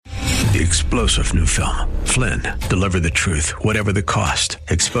The explosive new film, Flynn, deliver the truth, whatever the cost,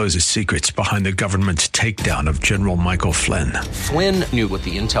 exposes secrets behind the government's takedown of General Michael Flynn. Flynn knew what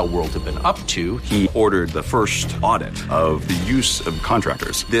the intel world had been up to. He ordered the first audit of the use of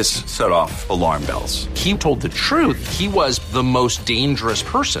contractors. This set off alarm bells. He told the truth. He was the most dangerous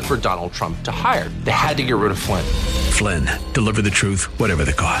person for Donald Trump to hire. They had to get rid of Flynn. Flynn, deliver the truth, whatever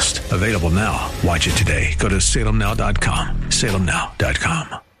the cost. Available now. Watch it today. Go to salemnow.com.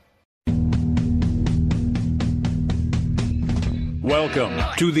 salemnow.com. Welcome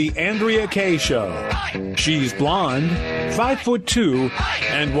to the Andrea Kaye Show. She's blonde, 5'2",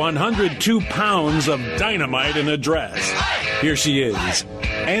 and 102 pounds of dynamite in a dress. Here she is,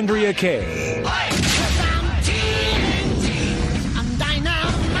 Andrea Kaye.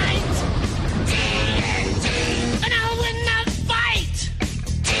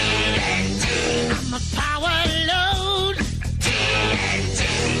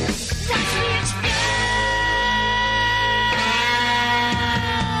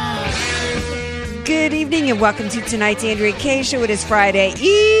 Good evening and welcome to tonight's Andrea Kaye Show. It is Friday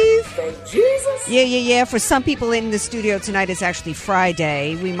Eve. Thank Jesus. Yeah. For some people in the studio tonight, it's actually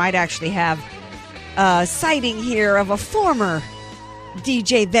Friday. We might actually have a sighting here of a former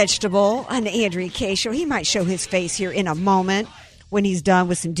DJ Vegetable on the Andrea Kaye Show. He might show his face here in a moment when he's done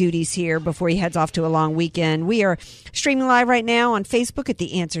with some duties here before he heads off to a long weekend. We are streaming live right now on Facebook at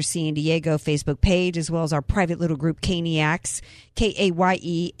the Answer San Diego Facebook page, as well as our private little group, Kayeniacs,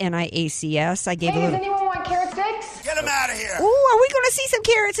 Kayeniacs. I gave a little... Does anyone want carrot sticks? Get them out of here. Ooh, are we going to see some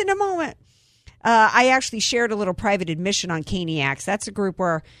carrots in a moment? I actually shared a little private admission on Kayeniacs. That's a group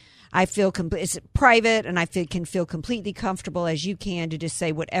where I feel it's private, and I can feel completely comfortable as you can to just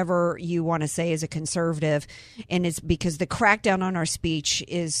say whatever you want to say as a conservative, and it's because the crackdown on our speech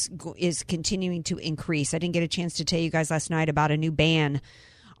is continuing to increase. I didn't get a chance to tell you guys last night about a new ban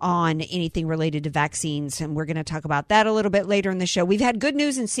on anything related to vaccines, and we're going to talk about that a little bit later in the show. We've had good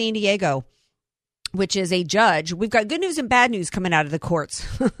news in San Diego, which is a judge. We've got good news and bad news coming out of the courts.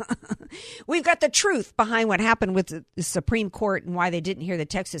 We've got the truth behind what happened with the Supreme Court and why they didn't hear the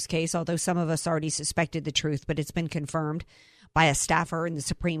Texas case, although some of us already suspected the truth, but it's been confirmed by a staffer in the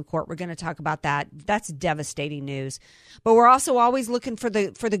Supreme Court. We're going to talk about that. That's devastating news. But we're also always looking for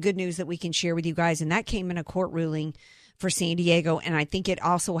the good news that we can share with you guys, and that came in a court ruling for San Diego, and I think it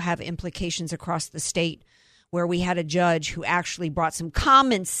also have implications across the state, where we had a judge who actually brought some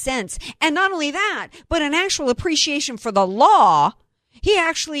common sense. And not only that, but an actual appreciation for the law. He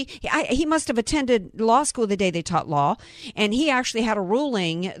must have attended law school the day they taught law. And he actually had a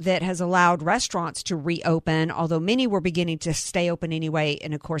ruling that has allowed restaurants to reopen, although many were beginning to stay open anyway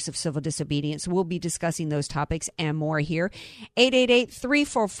in a course of civil disobedience. We'll be discussing those topics and more here.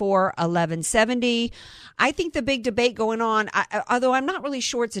 888-344-1170. I think the big debate going on, although I'm not really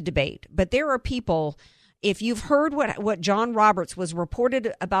sure it's a debate, but there are people... If you've heard what John Roberts was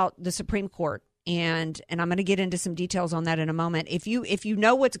reported about the Supreme Court, and I'm going to get into some details on that in a moment. If you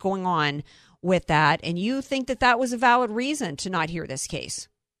know what's going on with that, and you think that was a valid reason to not hear this case,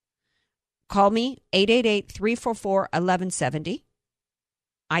 call me 888-344-1170.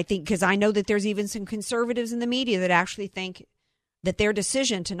 I think, because I know that there's even some conservatives in the media that actually think that their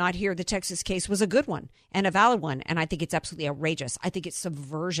decision to not hear the Texas case was a good one and a valid one. And I think it's absolutely outrageous. I think it's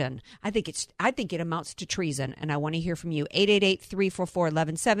subversion. I think it amounts to treason. And I want to hear from you.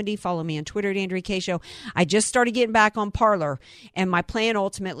 888-344-1170. Follow me on Twitter at Andrea Kaye Show. I just started getting back on Parler, and my plan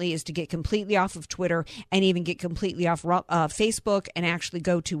ultimately is to get completely off of Twitter and even get completely off Facebook and actually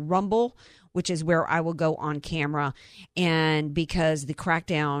go to Rumble, which is where I will go on camera. And because the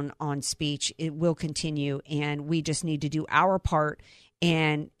crackdown on speech, it will continue, and we just need to do our part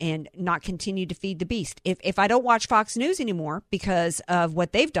and not continue to feed the beast. If I don't watch Fox News anymore because of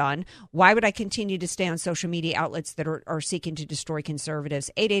what they've done, why would I continue to stay on social media outlets that are seeking to destroy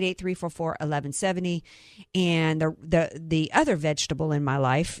conservatives? 888-344-1170. And the other vegetable in my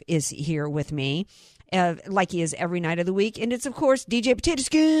life is here with me. Like he is every night of the week. And it's, of course, DJ Potato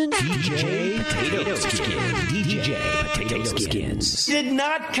Skins. DJ Potato Skins. DJ Potato Skins. Did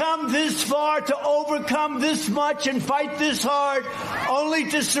not come this far to overcome this much and fight this hard, only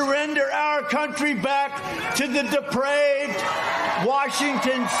to surrender our country back to the depraved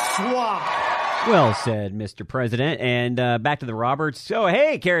Washington swamp. Well said, Mr. President. And back to the Roberts. Oh,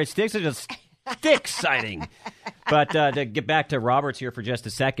 hey, carrot sticks are just stick sighting. But to get back to Roberts here for just a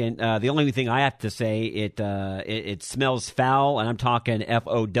second, the only thing I have to say, it smells foul, and I'm talking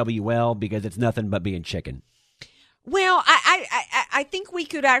FOWL because it's nothing but being chicken. Well, I think we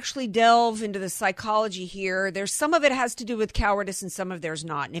could actually delve into the psychology here. There's some of it has to do with cowardice and some of there's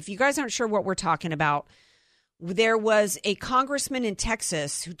not. And if you guys aren't sure what we're talking about, there was a congressman in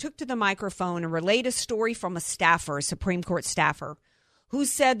Texas who took to the microphone and relayed a story from a staffer, a Supreme Court staffer, who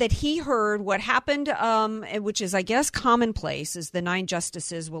said that he heard what happened, which is, I guess, commonplace, is the 9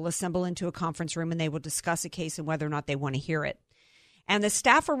 justices will assemble into a conference room and they will discuss a case and whether or not they want to hear it. And the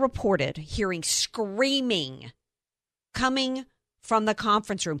staffer reported hearing screaming coming from the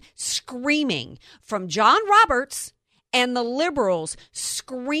conference room, screaming from John Roberts and the liberals,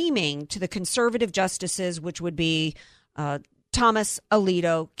 screaming to the conservative justices, which would be Thomas,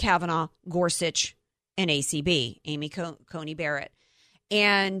 Alito, Kavanaugh, Gorsuch, and ACB, Amy Coney Barrett.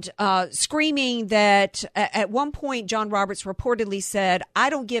 And screaming that at one point, John Roberts reportedly said, "I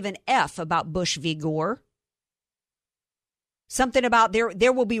don't give an F about Bush v. Gore." Something about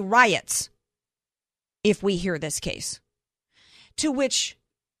there will be riots if we hear this case. To which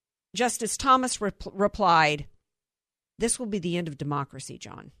Justice Thomas replied, "This will be the end of democracy,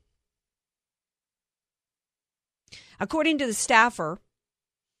 John." According to the staffer,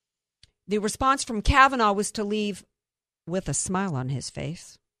 the response from Kavanaugh was to leave with a smile on his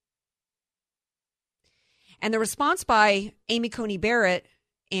face. And the response by Amy Coney Barrett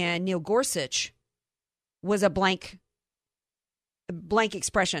and Neil Gorsuch was a blank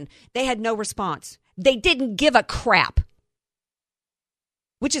expression. They had no response. They didn't give a crap,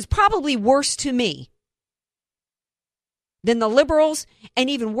 which is probably worse to me than the liberals, and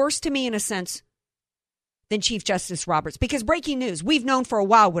even worse to me in a sense than Chief Justice Roberts. Because breaking news, we've known for a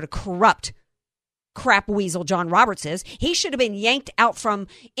while what a corrupt crap weasel John Roberts is. He should have been yanked out from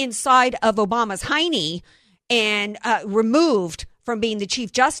inside of Obama's hiney and removed from being the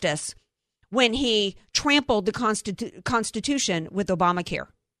Chief Justice when he trampled the Constitution with Obamacare.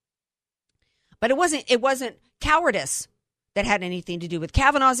 But it wasn't cowardice that had anything to do with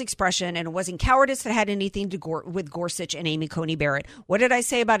Kavanaugh's expression, and it wasn't cowardice that had anything to with Gorsuch and Amy Coney Barrett. What did I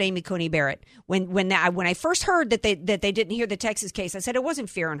say about Amy Coney Barrett when I first heard that they didn't hear the Texas case? I said it wasn't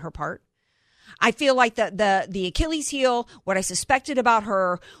fear on her part. I feel like the Achilles heel, what I suspected about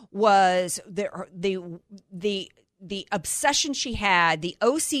her was the obsession she had, the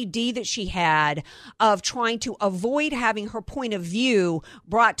OCD that she had of trying to avoid having her point of view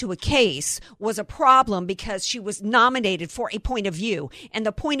brought to a case was a problem, because she was nominated for a point of view. And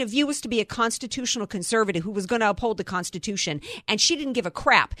the point of view was to be a constitutional conservative who was going to uphold the Constitution. And she didn't give a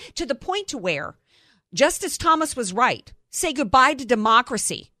crap, to the point to where Justice Thomas was right. Say goodbye to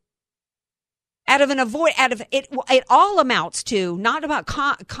democracy. It all amounts to not about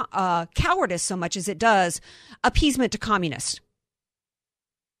cowardice so much as it does appeasement to communists.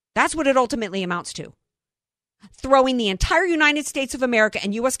 That's what it ultimately amounts to. Throwing the entire United States of America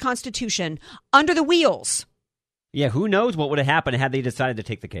and U.S. Constitution under the wheels. Yeah, who knows what would have happened had they decided to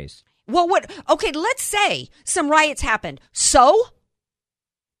take the case. Well, okay, let's say some riots happened. So?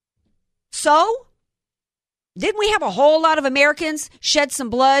 Didn't we have a whole lot of Americans shed some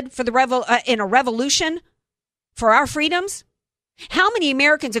blood for in a revolution for our freedoms? How many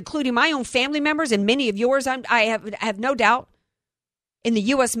Americans, including my own family members and many of yours, I have no doubt, in the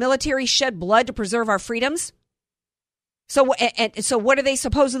U.S. military shed blood to preserve our freedoms? So what are they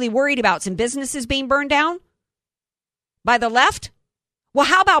supposedly worried about? Some businesses being burned down by the left? Well,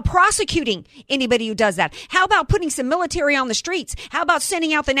 how about prosecuting anybody who does that? How about putting some military on the streets? How about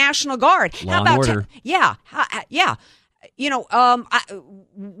sending out the National Guard? Law and order. Yeah. You know,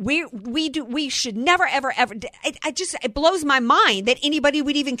 we should never, ever. It blows my mind that anybody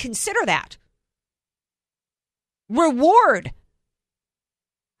would even consider that. Reward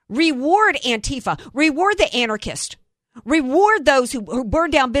Antifa. Reward the anarchist. Reward those who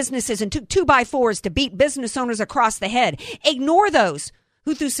burn down businesses and took 2x4s to beat business owners across the head. Ignore those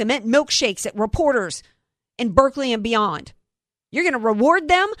who threw cement milkshakes at reporters in Berkeley and beyond. You're going to reward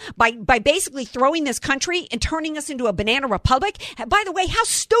them by basically throwing this country and turning us into a banana republic? And by the way, how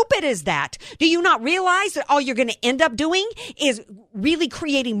stupid is that? Do you not realize that all you're going to end up doing is really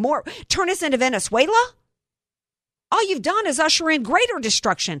creating turn us into Venezuela? All you've done is usher in greater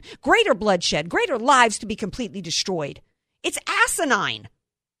destruction, greater bloodshed, greater lives to be completely destroyed. It's asinine.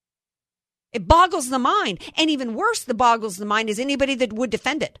 It boggles the mind. And even worse, the boggles the mind is anybody that would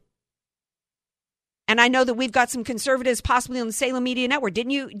defend it. And I know that we've got some conservatives possibly on the Salem Media Network.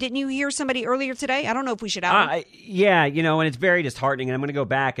 Didn't you hear somebody earlier today? I don't know if we should out. Yeah, you know, and it's very disheartening. And I'm going to go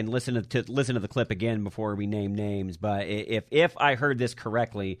back and listen to the clip again before we name names. But if I heard this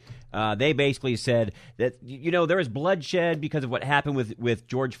correctly, they basically said that, you know, there was bloodshed because of what happened with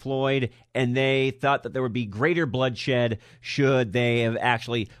George Floyd, and they thought that there would be greater bloodshed should they have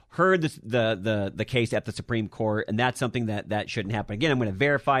actually heard the case at the Supreme Court, and that's something that shouldn't happen. Again, I'm going to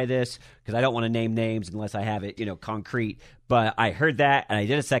verify this because I don't want to name names unless I have it, you know, concrete. But I heard that, and I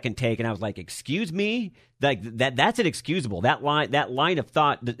did a second take, and I was like, excuse me? That's inexcusable. That line of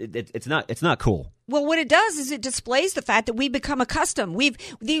thought, it's not cool. Well, what it does is it displays the fact that we become accustomed.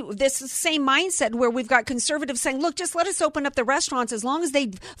 This same mindset where we've got conservatives saying, look, just let us open up the restaurants as long as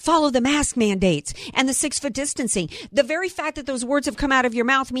they follow the mask mandates and the 6-foot distancing. The very fact that those words have come out of your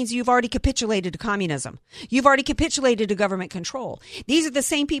mouth means you've already capitulated to communism. You've already capitulated to government control. These are the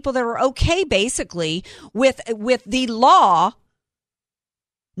same people that are okay, basically, with the law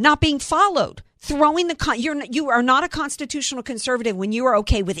not being followed. You are not a constitutional conservative when you are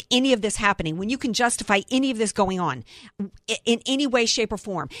okay with any of this happening, when you can justify any of this going on in any way, shape, or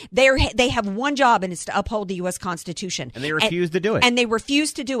form. They have one job, and it's to uphold the U.S. Constitution. And they refuse to do it. And they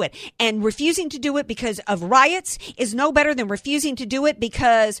refuse to do it. And refusing to do it because of riots is no better than refusing to do it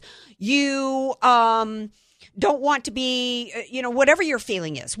because you don't want to be, whatever your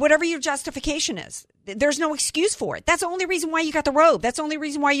feeling is, whatever your justification is. There's no excuse for it. That's the only reason why you got the robe. That's the only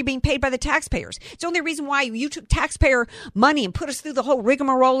reason why you're being paid by the taxpayers. It's the only reason why you took taxpayer money and put us through the whole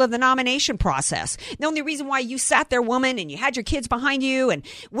rigmarole of the nomination process. The only reason why you sat there, woman, and you had your kids behind you and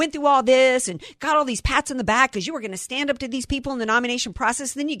went through all this and got all these pats in the back because you were going to stand up to these people in the nomination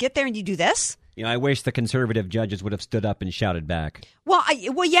process. Then you get there and you do this. I wish the conservative judges would have stood up and shouted back. Well,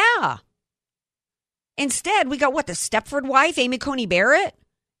 yeah. Instead, we got the Stepford wife, Amy Coney Barrett.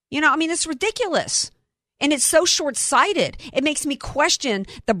 It's ridiculous. And it's so short-sighted. It makes me question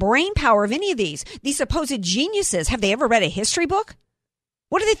the brain power of any of these supposed geniuses. Have they ever read a history book?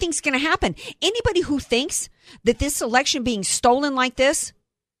 What do they think is going to happen? Anybody who thinks that this election being stolen like this,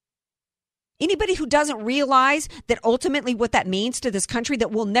 anybody who doesn't realize that ultimately what that means to this country,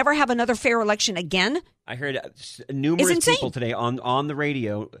 that we'll never have another fair election again. I heard numerous people today on the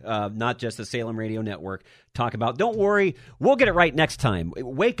radio, not just the Salem Radio Network, talk about, don't worry, we'll get it right next time.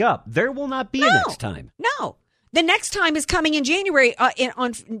 Wake up. There will not be a next time. No. The next time is coming in January,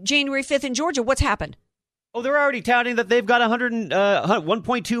 on January 5th in Georgia. What's happened? Oh, they're already touting that they've got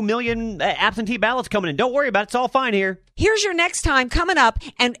 1.2 million absentee ballots coming in. Don't worry about it. It's all fine here. Here's your next time coming up.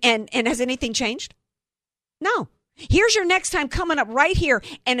 And has anything changed? No. Here's your next time coming up right here.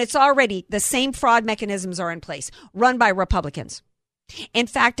 And it's already the same fraud mechanisms are in place, run by Republicans. In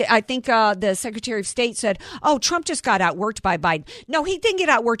fact, I think the Secretary of State said, Trump just got outworked by Biden. No, he didn't get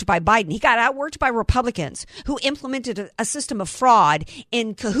outworked by Biden. He got outworked by Republicans who implemented a system of fraud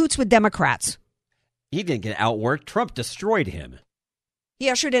in cahoots with Democrats. He didn't get outworked. Trump destroyed him. He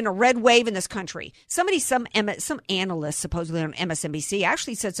ushered in a red wave in this country. Some analyst supposedly on MSNBC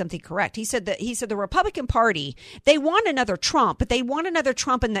actually said something correct. He said the Republican Party, they want another Trump, but they want another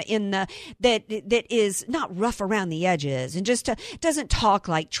Trump that is not rough around the edges and just doesn't talk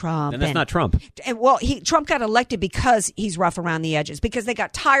like Trump. And that's not Trump. And Trump got elected because he's rough around the edges, because they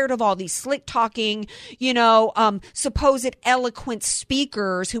got tired of all these slick talking, supposed eloquent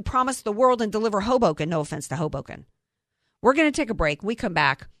speakers who promise the world and deliver Hoboken. No offense to Hoboken. We're going to take a break. When we come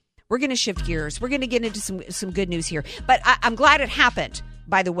back, we're going to shift gears. We're going to get into some good news here. But I'm glad it happened,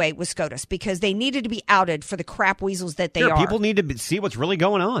 by the way, with SCOTUS, because they needed to be outed for the crap weasels that they are. People need to see what's really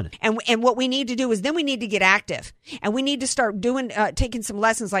going on. And what we need to do is then we need to get active. And we need to start taking some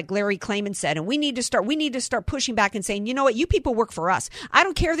lessons like Larry Klayman said. And we need to start pushing back and saying, you know what, you people work for us. I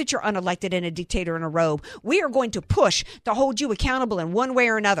don't care that you're unelected and a dictator in a robe. We are going to push to hold you accountable in one way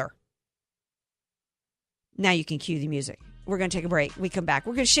or another. Now you can cue the music. We're going to take a break. We come back.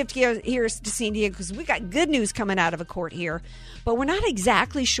 We're going to shift gears here to San Diego because we got good news coming out of a court here, but we're not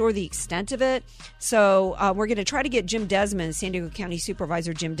exactly sure the extent of it. So we're going to try to get Jim Desmond, San Diego County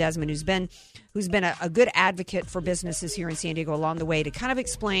Supervisor Jim Desmond, who's been a good advocate for businesses here in San Diego along the way, to kind of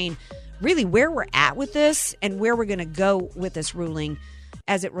explain really where we're at with this and where we're going to go with this ruling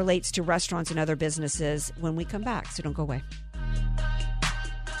as it relates to restaurants and other businesses when we come back. So don't go away.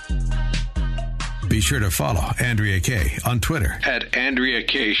 Be sure to follow Andrea Kaye on Twitter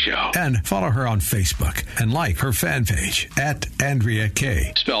 @AndreaKayeShow. And follow her on Facebook and like her fan page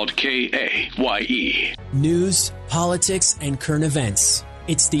 @AndreaKaye. Spelled Kaye. News, politics, and current events.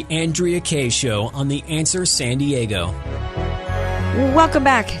 It's the Andrea Kaye Show on The Answer San Diego. Welcome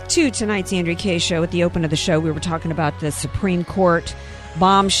back to tonight's Andrea Kaye Show. At the open of the show, we were talking about the Supreme Court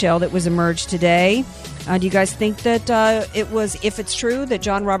bombshell that was emerged today. Do you guys think that if it's true that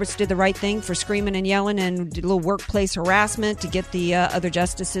John Roberts did the right thing for screaming and yelling and did a little workplace harassment to get the other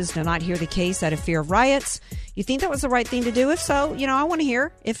justices to not hear the case out of fear of riots? you think that was the right thing to do? If so, I want to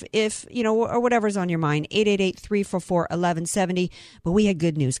hear if or whatever's on your mind. 888-344-1170. But we had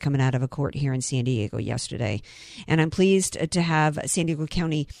good news coming out of a court here in San Diego yesterday. And I'm pleased to have San Diego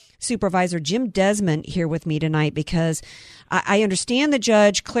County Supervisor Jim Desmond here with me tonight, because I understand the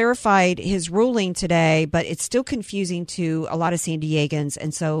judge clarified his ruling today, but it's still confusing to a lot of San Diegans.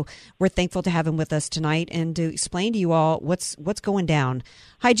 And so we're thankful to have him with us tonight and to explain to you all what's going down.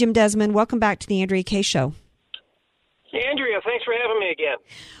 Hi, Jim Desmond. Welcome back to the Andrea Kaye Show. Andrea, thanks for having me again.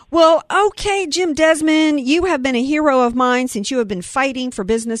 Well, okay, Jim Desmond, you have been a hero of mine since you have been fighting for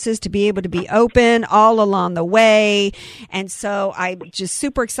businesses to be able to be open all along the way. And so I'm just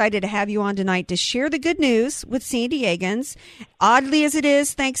super excited to have you on tonight to share the good news with San Diegans. Oddly as it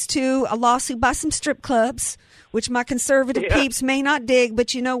is, thanks to a lawsuit by some strip clubs, which my conservative peeps may not dig,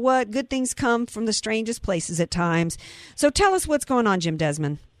 but you know what? Good things come from the strangest places at times. So tell us what's going on, Jim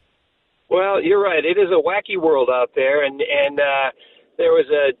Desmond. Well, you're right. It is a wacky world out there, and there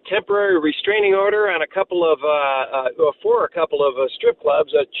was a temporary restraining order on for a couple of strip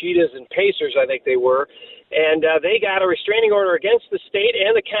clubs, Cheetahs and Pacers, I think they were, and they got a restraining order against the state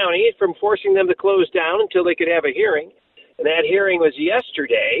and the county from forcing them to close down until they could have a hearing. And that hearing was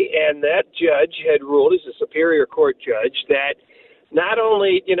yesterday, and that judge had ruled, as a Superior Court judge, that not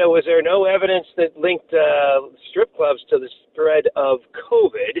only, was there no evidence that linked strip clubs to the spread of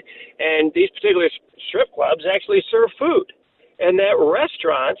COVID, and these particular strip clubs actually serve food, and that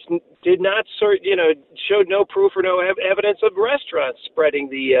restaurants did not showed no proof or no evidence of restaurants spreading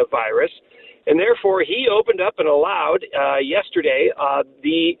the virus, and therefore he opened up and allowed yesterday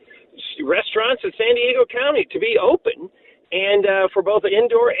the restaurants in San Diego County to be open, and for both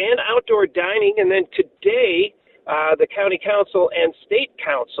indoor and outdoor dining, and then today the county council and state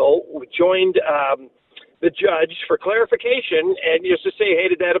council joined the judge for clarification and just to say, hey,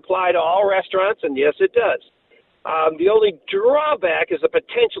 did that apply to all restaurants? And yes, it does. The only drawback is the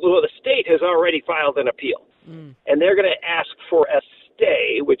potential. Well, the state has already filed an appeal, and they're going to ask for a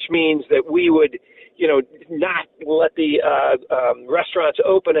stay, which means that we would, not let the restaurants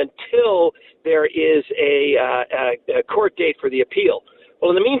open until there is a court date for the appeal.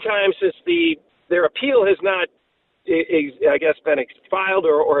 Well, in the meantime, since their appeal has not, I guess, been filed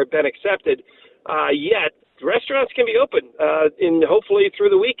or been accepted yet, restaurants can be open hopefully through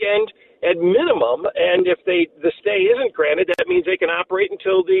the weekend at minimum. And if the stay isn't granted, that means they can operate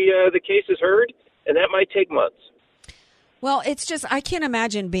until the case is heard, and that might take months. Well, it's just, I can't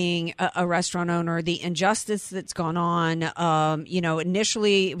imagine being a restaurant owner, the injustice that's gone on.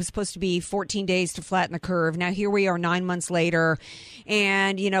 Initially it was supposed to be 14 days to flatten the curve. Now here we are 9 months later,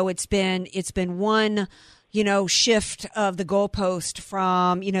 and, it's been one shift of the goalpost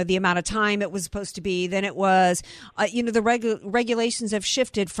from, the amount of time it was supposed to be. Then it was, the regulations have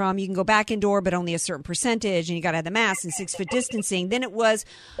shifted from you can go back indoor, but only a certain percentage, and you got to have the mask and 6 foot distancing. Then it was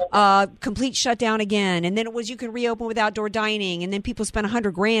complete shutdown again. And then it was you can reopen with outdoor dining. And then people spent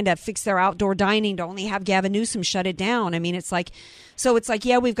 $100,000 to fix their outdoor dining to only have Gavin Newsom shut it down. I mean, it's like,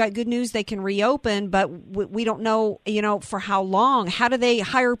 yeah, we've got good news. They can reopen, but we don't know, for how long. How do they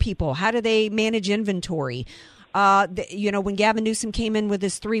hire people? How do they manage inventory? When Gavin Newsom came in with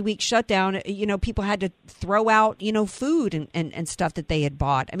his 3-week shutdown, people had to throw out, food and stuff that they had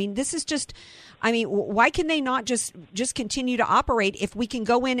bought. I mean, this is just, why can they not just continue to operate if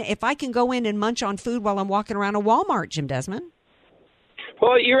I can go in and munch on food while I'm walking around a Walmart, Jim Desmond?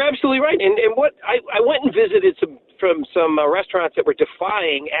 Well, you're absolutely right. And what I went and visited some restaurants that were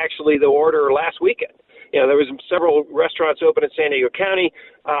defying actually the order last weekend. There was several restaurants open in San Diego County,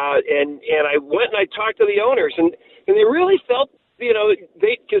 and I went and I talked to the owners, and they really felt,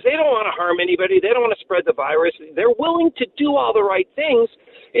 because they don't want to harm anybody, they don't want to spread the virus. They're willing to do all the right things.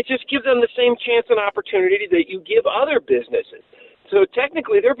 It just gives them the same chance and opportunity that you give other businesses. So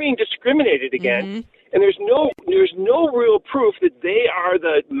technically, they're being discriminated against. And there's no real proof that they are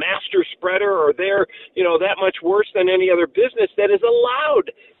the master spreader or they're, that much worse than any other business that is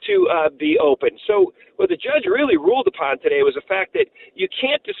allowed to be open. So what the judge really ruled upon today was the fact that you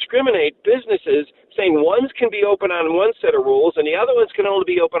can't discriminate businesses saying ones can be open on one set of rules and the other ones can only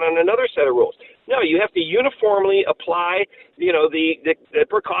be open on another set of rules. No, you have to uniformly apply, the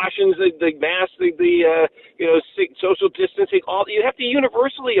precautions, the mask, social distancing. You have to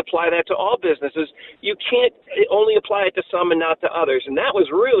universally apply that to all businesses. You can't only apply it to some and not to others. And that was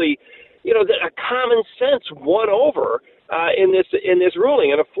really, a common sense won over in this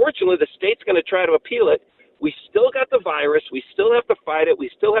ruling. And unfortunately, the state's going to try to appeal it. We still got the virus. We still have to fight it. We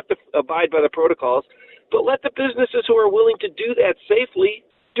still have to abide by the protocols. But let the businesses who are willing to do that safely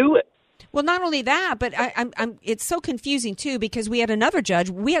do it. Well, not only that, but it's so confusing, too, because we had another judge.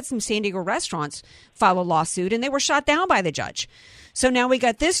 We had some San Diego restaurants file a lawsuit, and they were shot down by the judge. So now we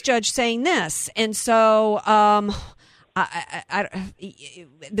got this judge saying this. And so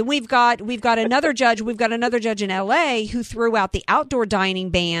we've got another judge. We've got another judge in L.A. who threw out the outdoor dining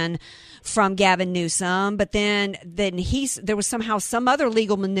ban from Gavin Newsom, but then there was somehow some other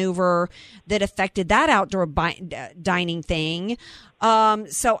legal maneuver that affected that outdoor dining thing.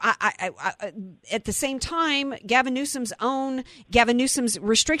 So I at the same time, Gavin Newsom's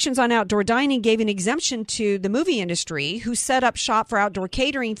restrictions on outdoor dining gave an exemption to the movie industry, who set up shop for outdoor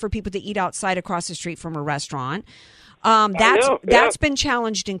catering for people to eat outside across the street from a restaurant. That's been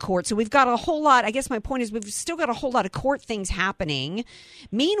challenged in court. So we've got a whole lot. I guess my point is we've still got a whole lot of court things happening.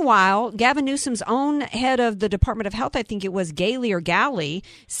 Meanwhile, Gavin Newsom's own head of the Department of Health, I think it was Galley,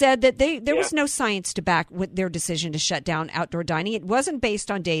 said that there was no science to back with their decision to shut down outdoor dining. It wasn't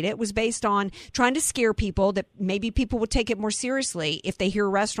based on data. It was based on trying to scare people that maybe people would take it more seriously if they hear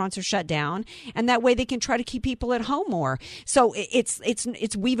restaurants are shut down, and that way they can try to keep people at home more. So it's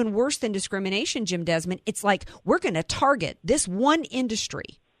even worse than discrimination, Jim Desmond. It's like we're going to target this one industry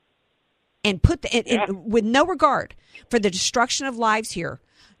and put with no regard for the destruction of lives here,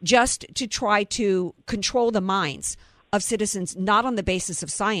 just to try to control the minds of citizens, not on the basis of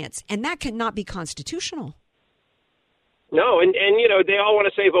science. And that cannot be constitutional. No, and they all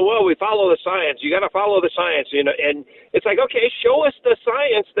want to say, well, we follow the science. You got to follow the science, and it's like, okay, show us the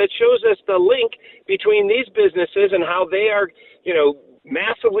science that shows us the link between these businesses and how they are,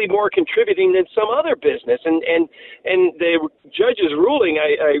 massively more contributing than some other business. And the judge's ruling,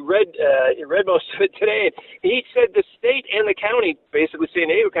 I read most of it today. He said the state and the county, basically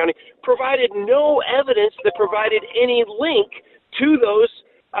San Diego County, provided no evidence that provided any link to those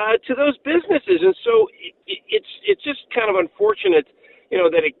businesses. And so it's just kind of unfortunate,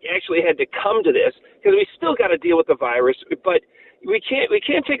 that it actually had to come to this, because we still got to deal with the virus, but we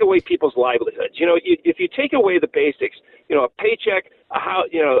can't take away people's livelihoods. If you take away the basics, a paycheck, a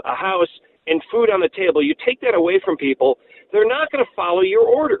house, and food on the table, you take that away from people, they're not going to follow your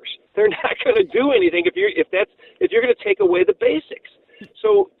orders. They're not going to do anything if you're going to take away the basics.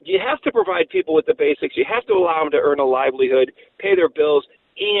 So you have to provide people with the basics. You have to allow them to earn a livelihood, pay their bills,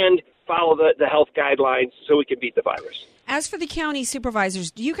 and follow the health guidelines so we can beat the virus. As for the county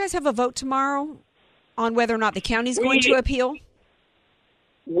supervisors, do you guys have a vote tomorrow on whether or not the county is going to appeal?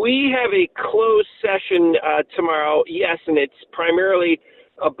 We have a closed session tomorrow, yes, and it's primarily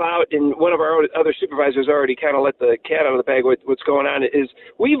about, and one of our other supervisors already kind of let the cat out of the bag with what's going on, is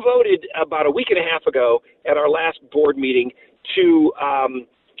we voted about a week and a half ago at our last board meeting to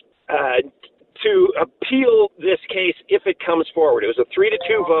appeal this case if it comes forward. It was a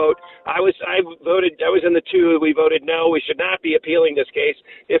 3-2 vote. I was in the 2. We voted no. We should not be appealing this case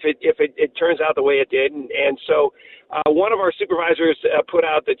if it turns out the way it did. And so one of our supervisors put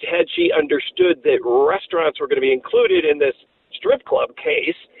out that had she understood that restaurants were going to be included in this strip club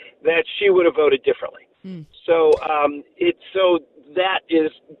case, that she would have voted differently. So that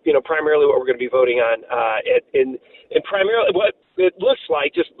is primarily what we're going to be voting on, and primarily what it looks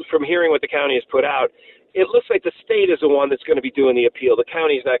like, just from hearing what the county has put out, it looks like the state is the one that's going to be doing the appeal. The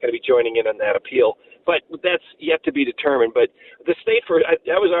county is not going to be joining in on that appeal, but that's yet to be determined. But the state,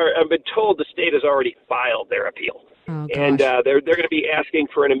 I've been told the state has already filed their appeal. Oh, and they're going to be asking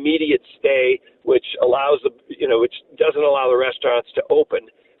for an immediate stay, which which doesn't allow the restaurants to open.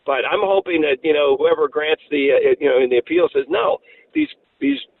 But I'm hoping that whoever grants the in the appeal says no, these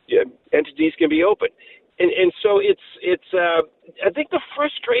entities can be open. And so it's I think the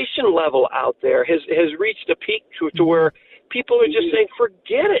frustration level out there has reached a peak to where people are just saying,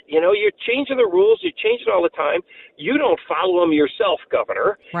 forget it. You're changing the rules. You change it all the time. You don't follow them yourself,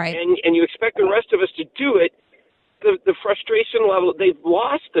 Governor. Right. And you expect the rest of us to do it. The frustration level, they've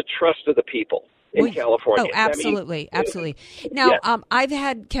lost the trust of the people in California. Oh, absolutely. Absolutely. Now, I've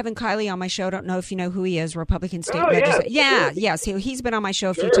had Kevin Kiley on my show. I don't know if you know who he is, Republican state legislator. Yes. He's been on my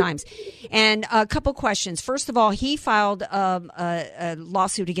show a few times. And a couple questions. First of all, he filed a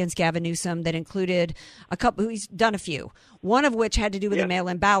lawsuit against Gavin Newsom that included he's done a few. One of which had to do with the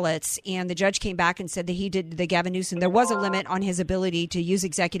mail-in ballots, and the judge came back and said that he did the Gavin Newsom. There was a limit on his ability to use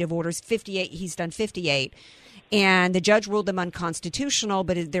executive orders. 58. He's done 58. And the judge ruled them unconstitutional,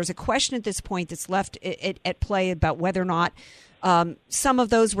 but there's a question at this point that's left at play about whether or not some of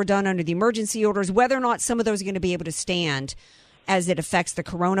those were done under the emergency orders, whether or not some of those are going to be able to stand as it affects the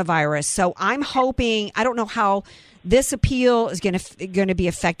coronavirus. So I'm hoping, I don't know how this appeal is going to be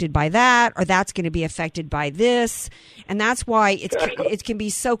affected by that, or that's going to be affected by this. And that's why it can be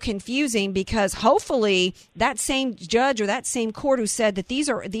so confusing, because hopefully that same judge or that same court who said that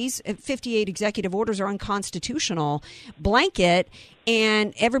these 58 executive orders are unconstitutional blanket,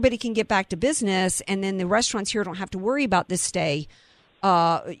 and everybody can get back to business, and then the restaurants here don't have to worry about this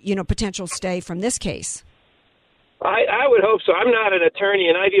potential stay from this case. I would hope so. I'm not an attorney,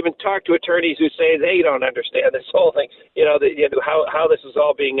 and I've even talked to attorneys who say they don't understand this whole thing, how this is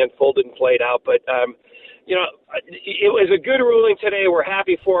all being unfolded and played out. But, it was a good ruling today. We're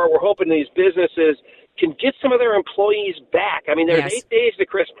happy for it. We're hoping these businesses can get some of their employees back. I mean, there's 8 days to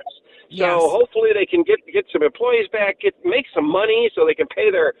Christmas. So hopefully they can get some employees back, make some money so they can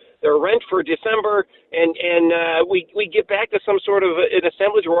pay their rent for December, and we get back to some sort of an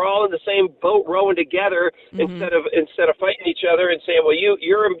assemblage. We're all in the same boat rowing together, instead of fighting each other and saying, well,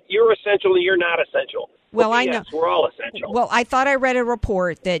 you're essential and you're not essential. Well, I yes, know we're all essential. Well, I thought I read a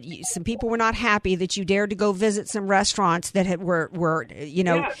report that some people were not happy that you dared to go visit some restaurants that were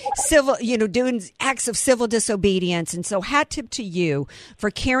civil, doing acts of civil disobedience. And so hat tip to you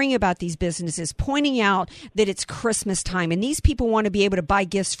for caring about these businesses, pointing out that it's Christmas time and these people want to be able to buy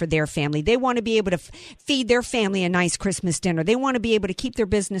gifts for their family. They want to be able to feed their family a nice Christmas dinner. They want to be able to keep their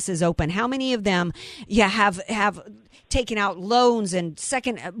businesses open. How many of them have taken out loans and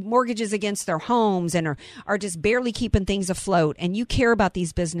second mortgages against their homes and are just barely keeping things afloat? And you care about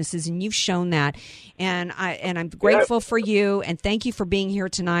these businesses, and you've shown that. And I'm grateful for you, and thank you for being here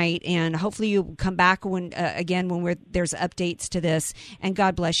tonight. And hopefully you come back when there's updates to this. And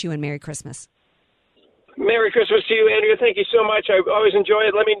God bless you, and Merry Christmas. Merry Christmas to you, Andrea. Thank you so much. I always enjoy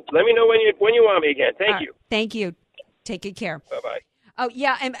it. Let me know when you want me again. Thank you. Thank you. Take good care. Bye-bye. Oh,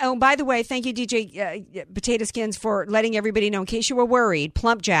 yeah. And by the way, thank you, DJ Potato Skins, for letting everybody know, in case you were worried,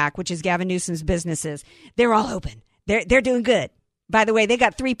 Plump Jack, which is Gavin Newsom's businesses, they're all open. They're doing good. By the way, they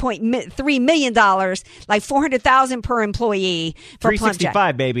got $3.3 million, like $400,000 per employee for Plump Jack.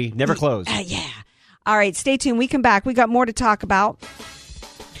 $365, baby. Never closed. Yeah. All right. Stay tuned. We come back. We got more to talk about.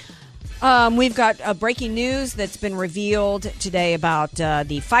 We've got breaking news that's been revealed today about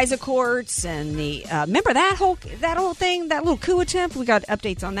the FISA courts and the remember that whole thing, that little coup attempt. We got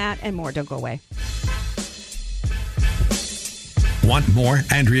updates on that and more. Don't go away. Want more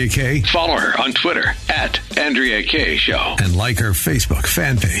Andrea Kaye? Follow her on Twitter @AndreaKaye and like her Facebook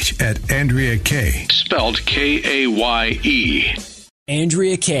fan page @AndreaKaye. Spelled Kaye.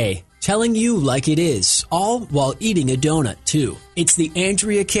 Andrea Kaye. Telling you like it is, all while eating a donut, too. It's the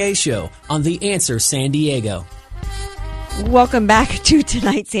Andrea Kaye Show on The Answer San Diego. Welcome back to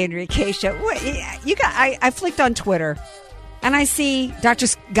tonight's Andrea Kaye Show. I flicked on Twitter, and I see Dr.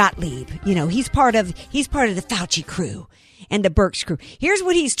 Gottlieb. He's part of the Fauci crew and the Birx crew. Here's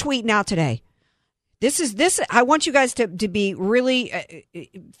what he's tweeting out today. This. I want you guys to be really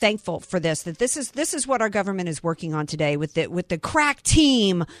thankful for this. That this is what our government is working on today with the crack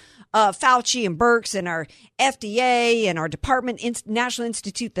team. Fauci and Birx and our FDA and our National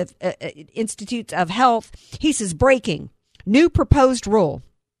Institutes of Health. He says, breaking new proposed rule.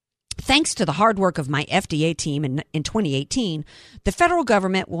 Thanks to the hard work of my FDA team in 2018, the federal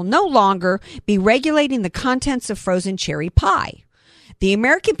government will no longer be regulating the contents of frozen cherry pie. The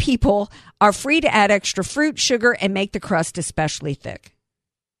American people are free to add extra fruit, sugar, and make the crust especially thick.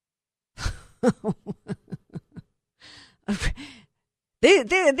 These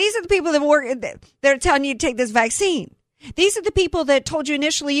are the people that are telling you to take this vaccine. These are the people that told you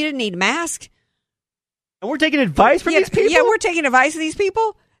initially you didn't need a mask. And we're taking advice from these people? Yeah, we're taking advice from these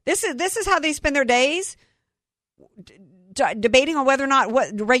people. This is how they spend their days, debating on whether or not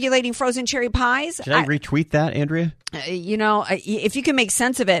regulating frozen cherry pies. Should I retweet that, Andrea? If you can make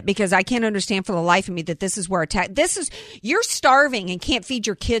sense of it, because I can't understand for the life of me that this is where you're starving and can't feed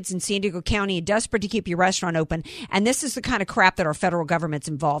your kids in San Diego County and desperate to keep your restaurant open. And this is the kind of crap that our federal government's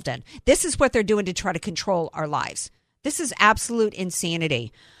involved in. This is what they're doing to try to control our lives. This is absolute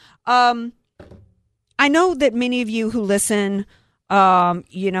insanity. I know that many of you who listen,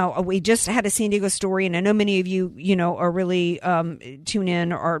 we just had a San Diego story, and I know many of you, are really tune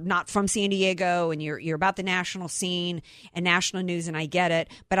in or not from San Diego, and you're about the national scene and national news, and I get it.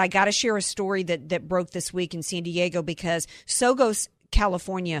 But I got to share a story that broke this week in San Diego, because so goes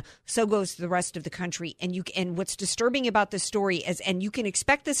California, so goes the rest of the country. And what's disturbing about this story is, and you can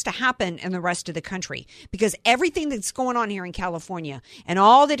expect this to happen in the rest of the country, because everything that's going on here in California and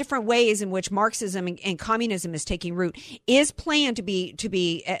all the different ways in which Marxism and communism is taking root is planned to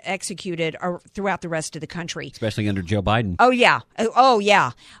be executed throughout the rest of the country, especially under Joe Biden. Oh yeah.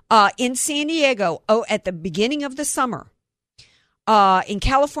 In San Diego, at the beginning of the summer, in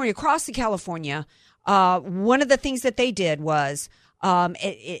California, across the California, one of the things that they did was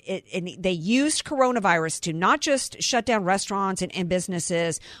they used coronavirus to not just shut down restaurants and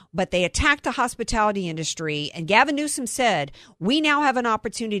businesses, but they attacked the hospitality industry. And Gavin Newsom said, we now have an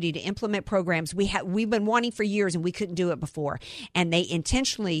opportunity to implement programs we've been wanting for years and we couldn't do it before. And they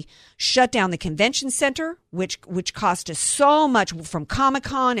intentionally shut down the convention center, which cost us so much from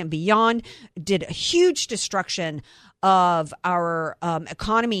Comic-Con and beyond, did a huge destruction of our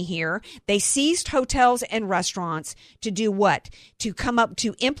economy here. They seized hotels and restaurants to do what? To come up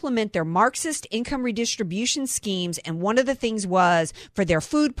to implement their Marxist income redistribution schemes. And one of the things was for their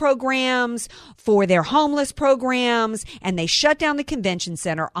food programs, for their homeless programs, and they shut down the convention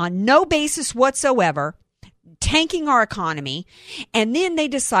center on no basis whatsoever, tanking our economy. And then they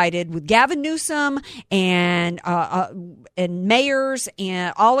decided with Gavin Newsom and mayors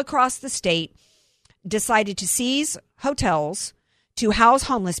and all across the state decided to seize hotels to house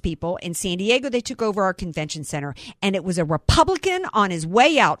homeless people. In San Diego, they took over our convention center, and it was a Republican on his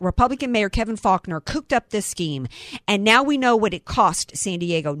way out. Republican Mayor Kevin Faulconer cooked up this scheme, and now we know what it cost San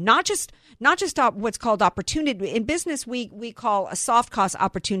Diego. Not just what's called opportunity. In business, we call a soft cost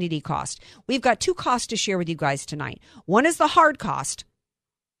opportunity cost. We've got two costs to share with you guys tonight. One is the hard cost,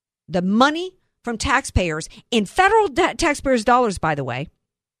 the money from taxpayers, in federal taxpayers' dollars, by the way.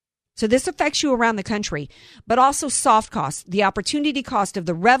 So this affects you around the country, but also soft costs, the opportunity cost of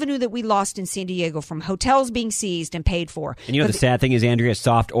the revenue that we lost in San Diego from hotels being seized and paid for. And you know the sad thing is, Andrea,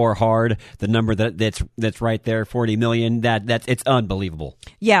 soft or hard, the number that's right there, 40 million, that's it's unbelievable.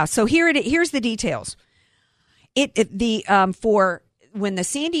 Yeah, so here's the details. For when the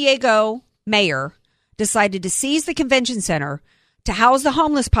San Diego mayor decided to seize the convention center to house the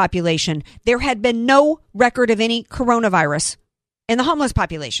homeless population, there had been no record of any coronavirus in the homeless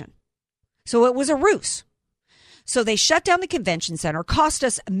population. So it was a ruse. So they shut down the convention center, cost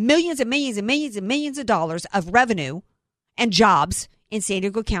us millions and millions and millions and millions of dollars of revenue and jobs in San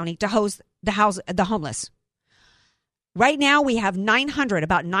Diego County to house the homeless. Right now, we have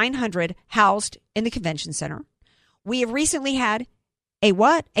about 900 housed in the convention center. We have recently had a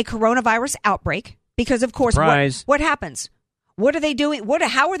coronavirus outbreak because, of course, what happens? What are they doing?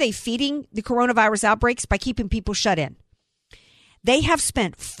 How are they feeding the coronavirus outbreaks? By keeping people shut in. They have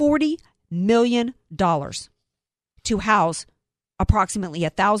spent $40 million to house approximately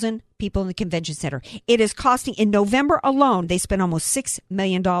 1,000 people in the convention center. It is costing, in November alone, they spent almost $6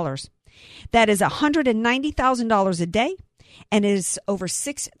 million. That is $190,000 a day, and it is over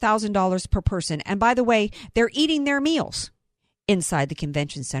 $6,000 per person. And by the way, they're eating their meals inside the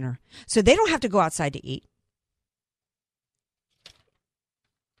convention center, so they don't have to go outside to eat.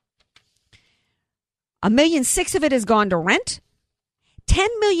 $1.6 million of it has gone to rent. $10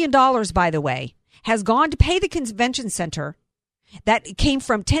 million, by the way, has gone to pay the convention center. That came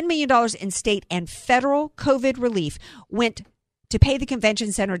from $10 million in state and federal COVID relief, went to pay the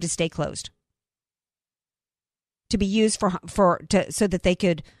convention center to stay closed, to be used so that they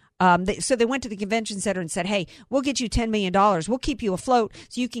could. So they went to the convention center and said, "Hey, we'll get you $10 million. We'll keep you afloat,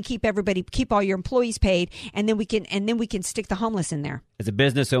 so you can keep all your employees paid, and then we can stick the homeless in there." As a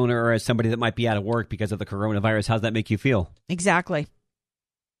business owner or as somebody that might be out of work because of the coronavirus, how does that make you feel? Exactly.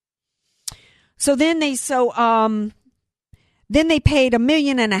 So then they paid $1.5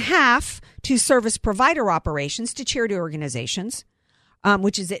 million to service provider operations to charity organizations,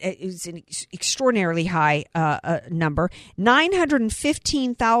 which is an extraordinarily high number.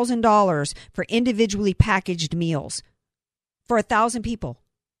 $915,000 for individually packaged meals for 1,000 people.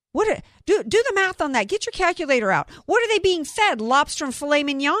 Do the math on that. Get your calculator out. What are they being fed? Lobster and filet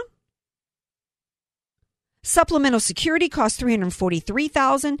mignon? Supplemental security costs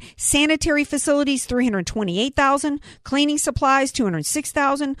 $343,000. Sanitary facilities $328,000. Cleaning supplies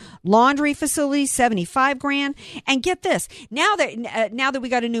 $206,000. Laundry facilities $75,000. And get this: now that we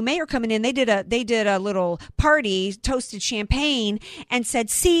got a new mayor coming in, they did a little party, toasted champagne, and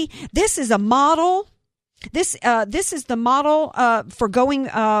said, "See, this is a model. This is the model for going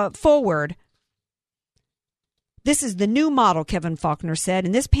forward." This is the new model, Kevin Faulconer said,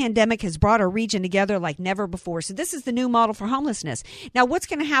 and this pandemic has brought our region together like never before. So this is the new model for homelessness. Now, what's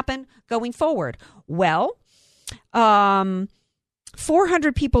going to happen going forward? Well,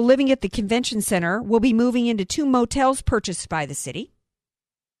 400 people living at the convention center will be moving into 2 motels purchased by the city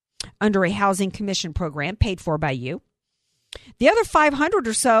under a housing commission program paid for by you. The other 500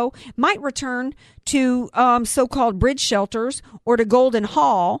 or so might return to so-called bridge shelters or to Golden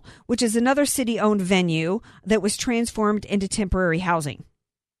Hall, which is another city-owned venue that was transformed into temporary housing.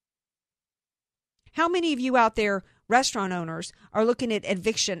 How many of you out there, restaurant owners, are looking at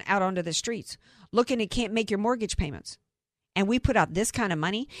eviction out onto the streets, looking at can't make your mortgage payments? and we put out this kind of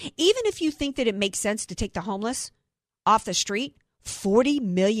money, even if you think that it makes sense to take the homeless off the street, $40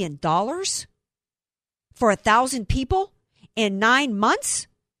 million for 1,000 people in 9 months?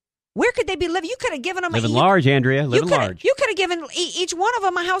 Where could they be living? You could have given them living large, Andrea. Living large. You could have given each one of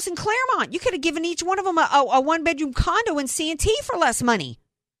them a house in Claremont. You could have given each one of them a one-bedroom condo in C&T for less money.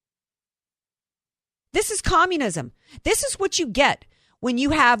 This is communism. This is what you get when you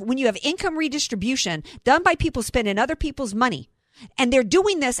have income redistribution done by people spending other people's money. And they're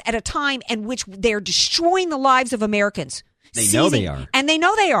doing this at a time in which they're destroying the lives of Americans. They know they are. And they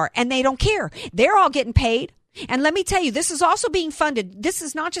know they are. And they don't care. They're all getting paid. And let me tell you, this is also being funded. This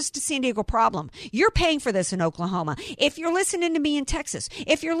is not just a San Diego problem. You're paying for this in Oklahoma. If you're listening to me in Texas,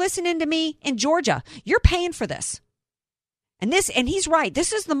 if you're listening to me in Georgia, you're paying for this. And he's right.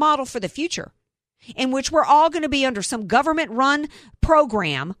 This is the model for the future, in which we're all going to be under some government-run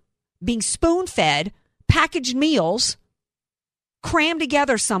program, being spoon-fed, packaged meals, crammed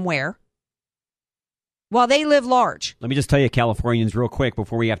together somewhere, while they live large. Let me just tell you, Californians, real quick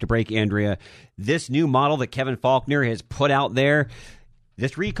before we have to break, Andrea, this new model that Kevin Faulconer has put out there,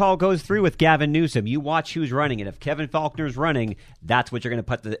 this recall goes through with Gavin Newsom. You watch who's running it. If Kevin Faulconer's running, that's what you're going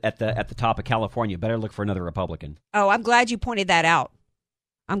to put at the top of California. Better look for another Republican. Oh, I'm glad you pointed that out.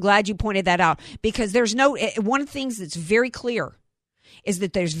 Because there's one of the things that's very clear is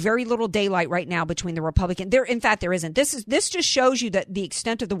that there's very little daylight right now between the Republican. In fact, there isn't. This just shows you that the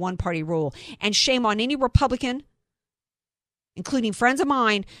extent of the one-party rule. And shame on any Republican, including friends of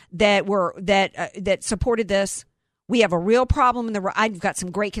mine that supported this. We have a real problem I've got some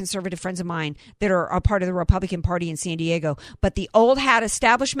great conservative friends of mine that are a part of the Republican Party in San Diego. But the old hat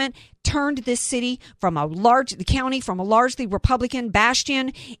establishment turned this city from the county from a largely Republican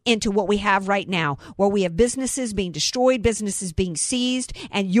bastion into what we have right now, where we have businesses being destroyed, businesses being seized,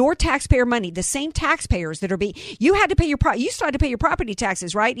 and your taxpayer money, the same taxpayers that are you still had to pay your property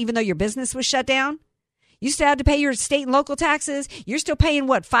taxes, right? Even though your business was shut down. You still have to pay your state and local taxes. You're still paying,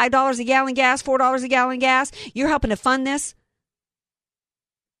 what, $5 a gallon gas, $4 a gallon gas? You're helping to fund this?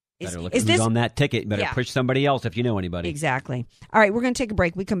 Better look who's on that ticket. Better push somebody else if you know anybody. Exactly. All right, we're going to take a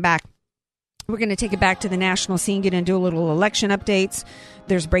break. We come back. We're going to take it back to the national scene, get into a little election updates.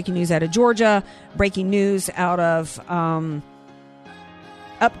 There's breaking news out of Georgia, breaking news out of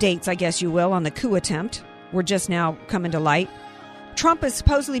updates, I guess you will, on the coup attempt. We're just now coming to light. Trump is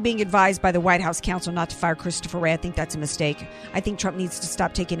supposedly being advised by the White House counsel not to fire Christopher Wray. I think that's a mistake. I think Trump needs to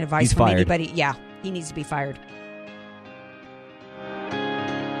stop taking advice from anybody. Yeah, he needs to be fired.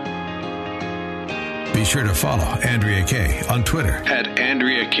 Be sure to follow Andrea Kaye on Twitter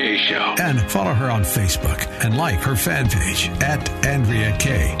 @AndreaKaye and follow her on Facebook and like her fan page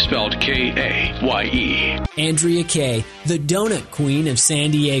 @AndreaKaye. Spelled Kaye. Andrea Kaye, the donut queen of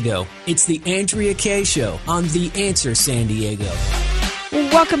San Diego. It's the Andrea Kaye Show on The Answer San Diego.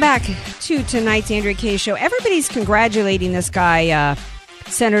 Welcome back to tonight's Andrea Kaye Show. Everybody's congratulating this guy,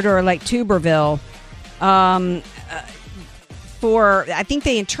 Senator-elect Tuberville, for, I think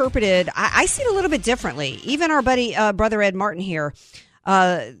they interpreted, I see it a little bit differently. Even our buddy, Brother Ed Martin here,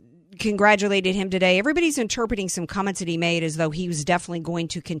 congratulated him today. Everybody's interpreting some comments that he made as though he was definitely going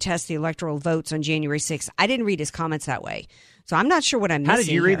to contest the electoral votes on January 6th. I didn't read his comments that way. So I'm not sure what I'm missing. How did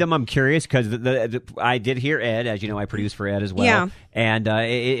you read them? I'm curious because I did hear Ed. As you know, I produce for Ed as well. Yeah. And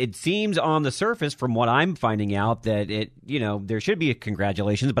it seems on the surface, from what I'm finding out, that there should be a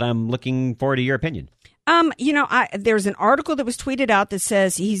congratulations, but I'm looking forward to your opinion. There's an article that was tweeted out that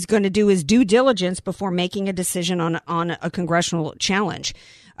says he's going to do his due diligence before making a decision on a congressional challenge.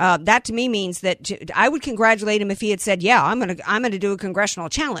 That to me means that I would congratulate him if he had said, "Yeah, I'm going to do a congressional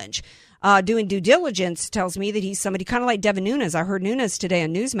challenge." Doing due diligence tells me that he's somebody kind of like Devin Nunes. I heard Nunes today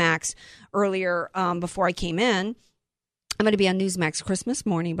on Newsmax earlier before I came in. I'm going to be on Newsmax Christmas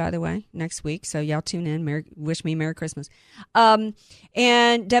morning, by the way, next week. So y'all tune in. Wish me Merry Christmas. And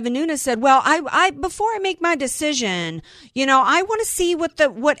Devin Nunes said, "Well, I before I make my decision, I want to see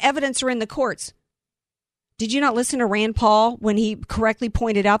what evidence are in the courts." Did you not listen to Rand Paul when he correctly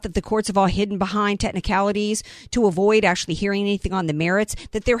pointed out that the courts have all hidden behind technicalities to avoid actually hearing anything on the merits?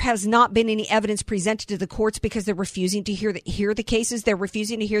 That there has not been any evidence presented to the courts because they're refusing to hear the cases. They're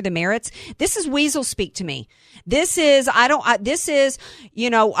refusing to hear the merits. This is weasel speak to me. This is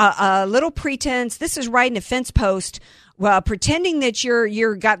a little pretense. This is writing a fence post Well, pretending that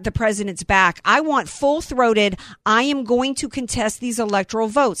you're got the president's back. I want full-throated, I am going to contest these electoral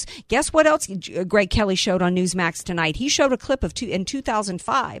votes. Guess what else Greg Kelly showed on Newsmax tonight? He showed a clip of in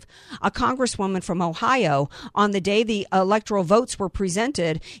 2005, a congresswoman from Ohio, on the day the electoral votes were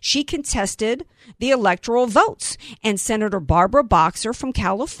presented, she contested the electoral votes. And Senator Barbara Boxer from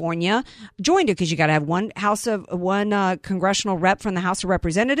California joined her, because you got to have one congressional rep from the House of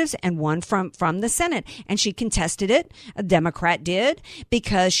Representatives and one from the Senate. And she contested it. A Democrat did,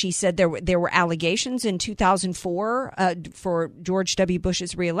 because she said there were allegations in 2004 for George W.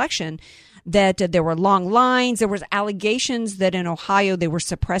 Bush's reelection that there were long lines. There was allegations that in Ohio they were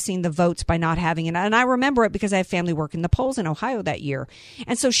suppressing the votes by not having it. And I remember it because I have family work in the polls in Ohio that year.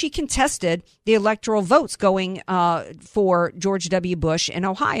 And so she contested the electoral votes going for George W. Bush in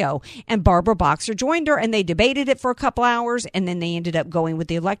Ohio. And Barbara Boxer joined her, and they debated it for a couple hours, and then they ended up going with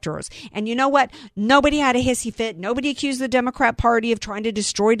the electors. And you know what? Nobody had a hissy fit. Nobody accused the Democrat Party of trying to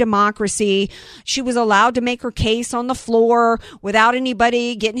destroy democracy. She was allowed to make her case on the floor without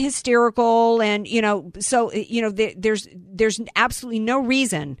anybody getting hysterical. And, there's absolutely no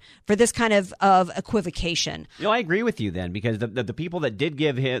reason for this kind of equivocation. I agree with you then, because the people that did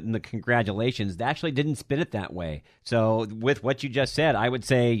give him the congratulations actually didn't spin it that way. So with what you just said, I would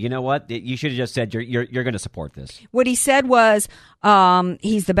say, you know what? You should have just said you're going to support this. What he said was,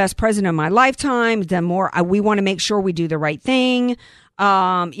 he's the best president of my lifetime. We want to make sure we do the right thing.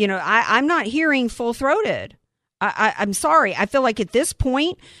 I'm not hearing full-throated. I'm sorry. I feel like at this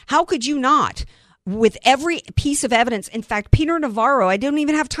point, how could you not? With every piece of evidence. In fact, Peter Navarro, I didn't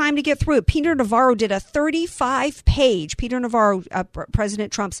even have time to get through it. Peter Navarro did a 35-page, Peter Navarro,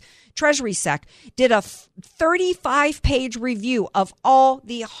 President Trump's Treasury Sec, did a 35-page review of all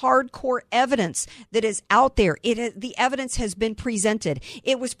the hardcore evidence that is out there. The evidence has been presented.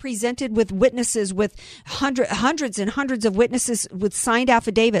 It was presented with witnesses, with hundreds and hundreds of witnesses with signed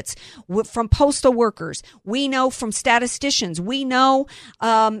affidavits from postal workers. We know from statisticians. We know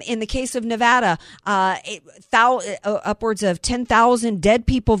in the case of Nevada, upwards of 10,000 dead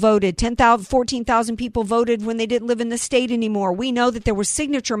people voted, 14,000 people voted when they didn't live in the state anymore. We know that there were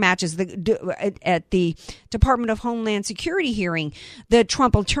signature matches. At the Department of Homeland Security hearing, the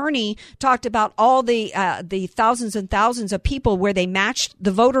Trump attorney talked about all the thousands and thousands of people where they matched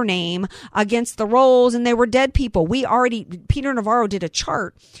the voter name against the rolls, and they were dead people. Peter Navarro did a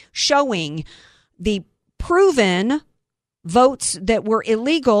chart showing the proven votes that were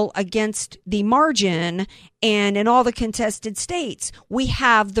illegal against the margin, and in all the contested states, we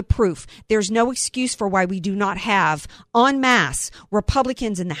have the proof. There's no excuse for why we do not have en masse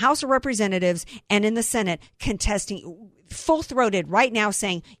Republicans in the House of Representatives and in the Senate contesting full-throated right now,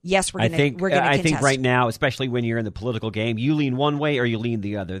 saying yes, we're going to contest. I think right now, especially when you're in the political game, you lean one way or you lean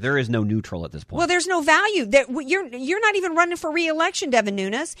the other. There is no neutral at this point. Well, there's no value. You're not even running for re-election, Devin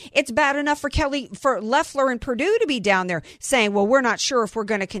Nunes. It's bad enough for Loeffler and Perdue to be down there saying, well, we're not sure if we're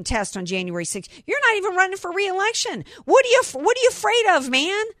going to contest on January 6th. You're not even running for re-election. What are you afraid of,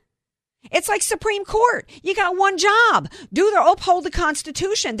 man? It's like Supreme Court. You got one job. Uphold the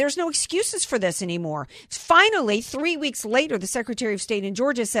Constitution. There's no excuses for this anymore. Finally, 3 weeks later, the Secretary of State in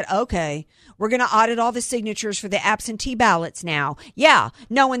Georgia said, okay, we're going to audit all the signatures for the absentee ballots now. Yeah,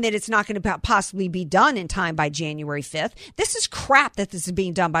 knowing that it's not going to possibly be done in time by January 5th. This is crap that this is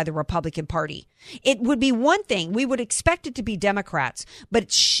being done by the Republican Party. It would be one thing. We would expect it to be Democrats, but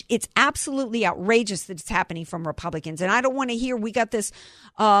it's absolutely outrageous that it's happening from Republicans. And I don't want to hear, we got this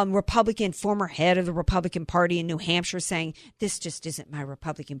former head of the Republican Party in New Hampshire saying, this just isn't my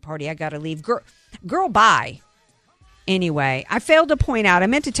Republican Party. I got to leave. Girl, bye. Anyway, I failed to point out, I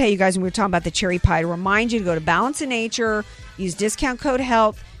meant to tell you guys when we were talking about the cherry pie, to remind you to go to Balance of Nature, use discount code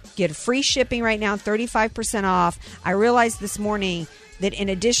HEALTH, get free shipping right now, 35% off. I realized this morning that in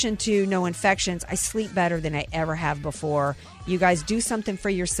addition to no infections, I sleep better than I ever have before. You guys do something for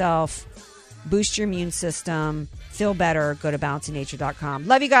yourself. Boost your immune system. Feel better. Go to balanceofnature.com.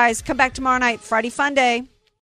 Love you guys. Come back tomorrow night. Friday Fun Day.